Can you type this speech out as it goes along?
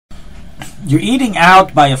you're eating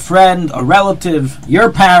out by a friend, a relative,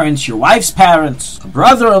 your parents, your wife's parents, a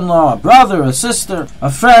brother-in-law, a brother, a sister,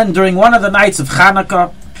 a friend during one of the nights of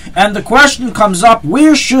Chanukah, and the question comes up,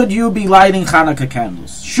 where should you be lighting Chanukah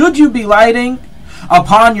candles? Should you be lighting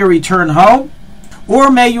upon your return home? Or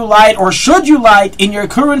may you light, or should you light in your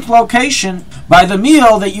current location by the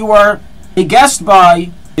meal that you are a guest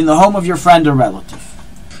by in the home of your friend or relative?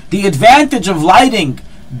 The advantage of lighting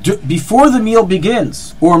before the meal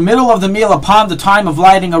begins, or middle of the meal upon the time of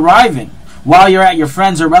lighting arriving, while you're at your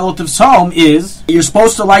friend's or relative's home, is you're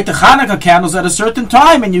supposed to light the Chanukah candles at a certain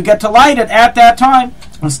time, and you get to light it at that time,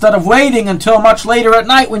 instead of waiting until much later at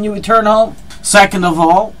night when you return home. Second of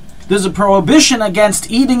all, there's a prohibition against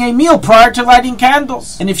eating a meal prior to lighting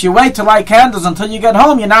candles. And if you wait to light candles until you get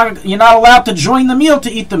home, you're not allowed to join the meal to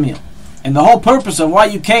eat the meal. And the whole purpose of why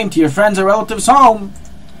you came to your friend's or relative's home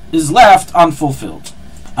is left unfulfilled.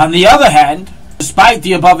 On the other hand, despite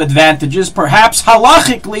the above advantages, perhaps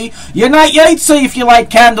halachically, you're not yaitse if you light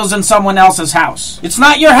candles in someone else's house. It's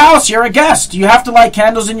not your house, you're a guest. You have to light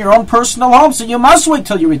candles in your own personal home, so you must wait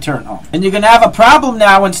till you return home. And you're going to have a problem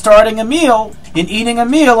now in starting a meal, in eating a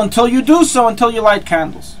meal, until you do so, until you light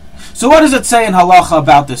candles. So what does it say in halacha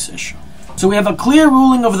about this issue? So we have a clear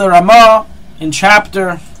ruling of the Ramah in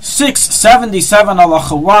chapter 677,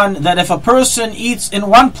 halacha 1, that if a person eats in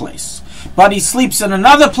one place, but he sleeps in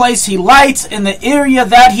another place, he lights in the area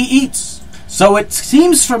that he eats. So it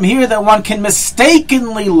seems from here that one can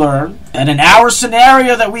mistakenly learn that in our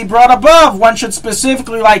scenario that we brought above, one should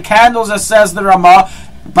specifically light candles, as says the Ramah,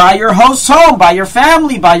 by your host's home, by your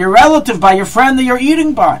family, by your relative, by your friend that you're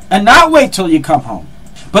eating by, and not wait till you come home.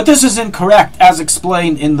 But this is incorrect, as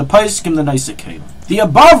explained in the Poskim, the Neisek. The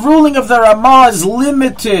above ruling of the Ramah is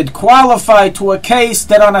limited, qualified to a case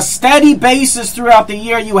that on a steady basis throughout the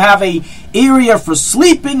year you have an area for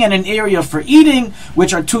sleeping and an area for eating,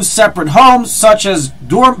 which are two separate homes, such as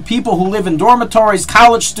people who live in dormitories,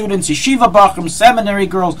 college students, yeshiva bachrim, seminary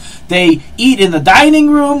girls. They eat in the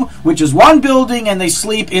dining room, which is one building, and they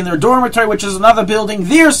sleep in their dormitory, which is another building.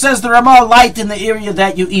 There, says the Ramah, light in the area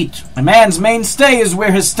that you eat. A man's mainstay is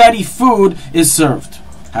where his steady food is served.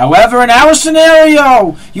 However, in our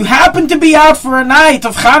scenario, you happen to be out for a night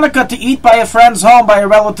of Chanukah to eat by a friend's home, by a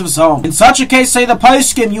relative's home. In such a case, say the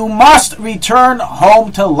Poskim, you must return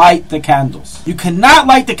home to light the candles. You cannot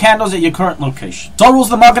light the candles at your current location. So rules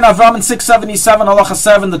the Magen Avram in 677, halacha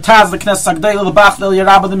 7, the Taz, the Knesset Sagdei, the Bach, the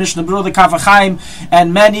Yerabah, the Mishnah Berurah, the Kaf HaChaim,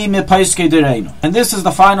 and many Miposkei Dereinu. And this is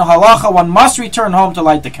the final halacha, one must return home to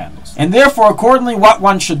light the candles. And therefore, accordingly, what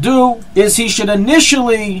one should do is he should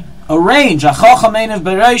initially arrange a chacham of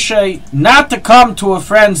bereishay not to come to a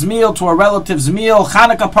friend's meal, to a relative's meal,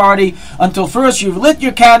 Chanukah party, until first you've lit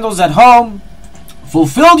your candles at home,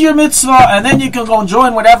 fulfilled your mitzvah, and then you can go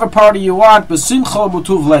join whatever party you want. B'simcha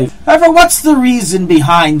b'tuv leiv. However, what's the reason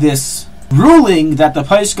behind this ruling that the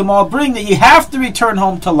Poskim all bring that you have to return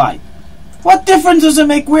home to light? What difference does it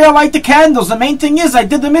make where I light the candles? The main thing is I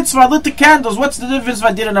did the mitzvah, I lit the candles. What's the difference if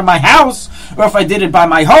I did it in my house or if I did it by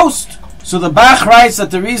my host? So the Bach writes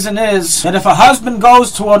that the reason is that if a husband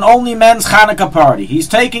goes to an only men's Chanukah party, he's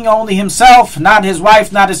taking only himself, not his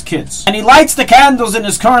wife, not his kids, and he lights the candles in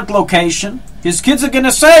his current location, his kids are going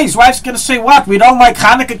to say, his wife's going to say, what? We don't light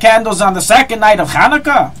Chanukah candles on the second night of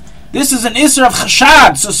Chanukah? This is an Isser of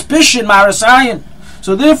Chashad, suspicion, Marasayan.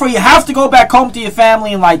 So therefore you have to go back home to your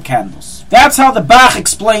family and light candles. That's how the Bach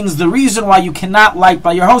explains the reason why you cannot light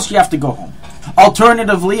by your host, you have to go home.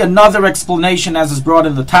 Alternatively, another explanation, as is brought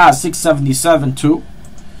in the Taz 677 too,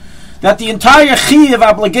 that the entire chiyuv,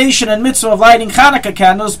 obligation, and mitzvah of lighting Chanukah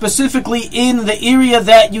candles specifically in the area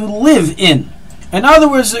that you live in. In other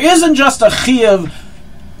words, there isn't just a chiyuv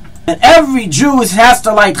that every Jew has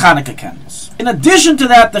to light Chanukah candles. In addition to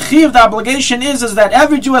that, the chiyuv, the obligation is that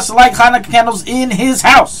every Jew has to light Chanukah candles in his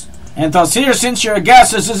house. And thus here, since you're a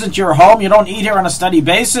guest, this isn't your home, you don't eat here on a steady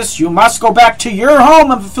basis, you must go back to your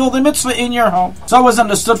home and fulfill the mitzvah in your home. So it was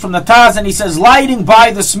understood from the Taz, and he says lighting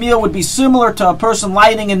by this meal would be similar to a person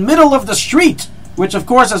lighting in middle of the street, which of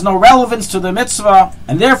course has no relevance to the mitzvah,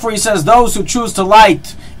 and therefore he says those who choose to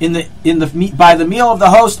light by the meal of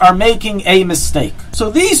the host are making a mistake. So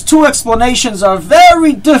these two explanations are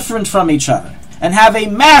very different from each other, and have a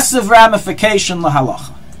massive ramification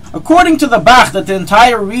lahalacha. According to the Bach, that the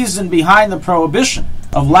entire reason behind the prohibition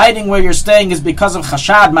of lighting where you're staying is because of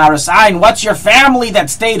chashad, maras ayin. What's your family that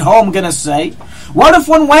stayed home going to say? What if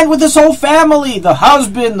one went with his whole family? The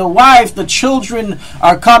husband, the wife, the children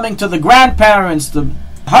are coming to the grandparents, the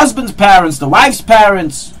husband's parents, the wife's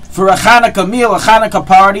parents. for a Chanukah meal, a Chanukah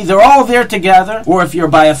party, they're all there together, or if you're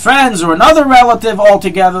by a friend or another relative, all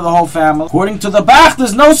together, the whole family. According to the Bach,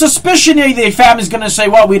 there's no suspicion the family's going to say,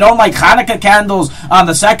 well, we don't like Chanukah candles on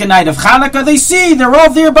the second night of Chanukah. They're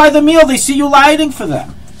all there by the meal, they see you lighting for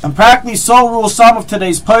them. And practically so rules some of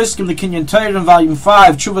today's poskim, the Kinyan Torah in Volume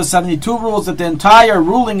 5, Tshuva 72 rules that the entire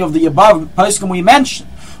ruling of the above poskim we mentioned,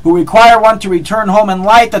 who require one to return home and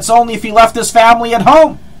light, that's only if he left his family at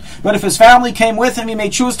home. But if his family came with him, he may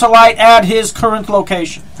choose to light at his current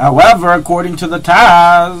location. However, according to the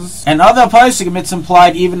Taz and other poskim, it's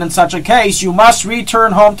implied even in such a case, you must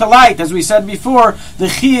return home to light. As we said before, the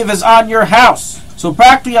chiyuv is on your house. So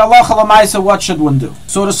practically, halacha l'maisa, what should one do?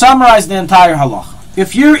 So to summarize the entire halacha,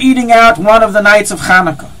 if you're eating out one of the nights of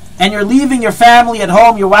Chanukah, and you're leaving your family at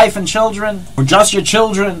home, your wife and children, or just your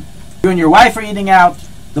children, you and your wife are eating out,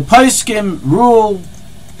 the poskim rule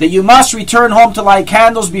that you must return home to light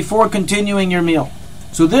candles before continuing your meal.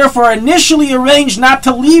 So therefore, initially arrange not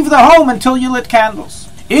to leave the home until you lit candles.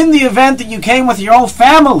 In the event that you came with your own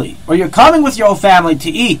family, or you're coming with your own family to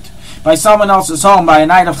eat by someone else's home by a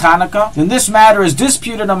night of Chanukah, then this matter is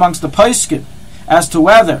disputed amongst the poskim as to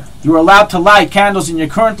whether you're allowed to light candles in your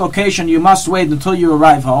current location. You must wait until you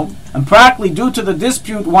arrive home. And practically, due to the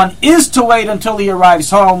dispute, one is to wait until he arrives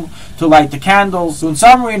home to light the candles. So in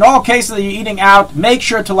summary, in all cases that you're eating out, make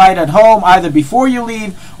sure to light at home, either before you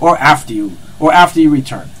leave or after you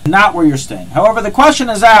return, not where you're staying. However, the question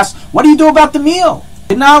is asked, what do you do about the meal?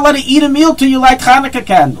 You're not allowed to eat a meal till you light Chanukah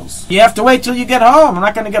candles. You have to wait till you get home. I'm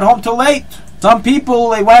not going to get home till late. Some people,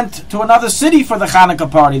 they went to another city for the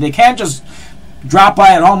Chanukah party. They can't just drop by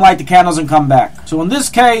at home, light the candles, and come back. So in this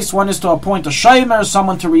case, one is to appoint a shomer,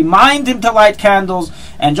 someone to remind him to light candles,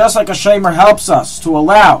 and just like a shomer helps us to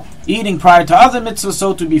allow eating prior to other mitzvahs,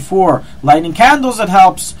 so to before lighting candles it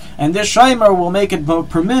helps, and this shomer will make it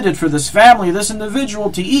permitted for this family, this individual,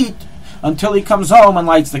 to eat until he comes home and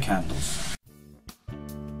lights the candles.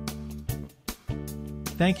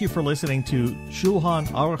 Thank you for listening to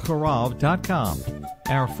Shulchanaruchharav.com.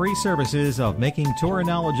 Our free services of making Torah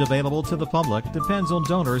knowledge available to the public depends on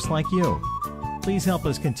donors like you. Please help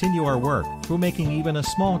us continue our work through making even a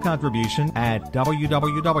small contribution at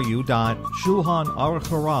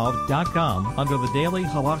www.shulchanaruchharav.com under the Daily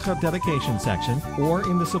Halacha Dedication section or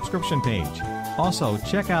in the subscription page. Also,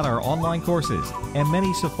 check out our online courses and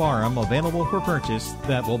many sefarim available for purchase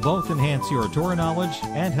that will both enhance your Torah knowledge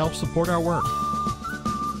and help support our work.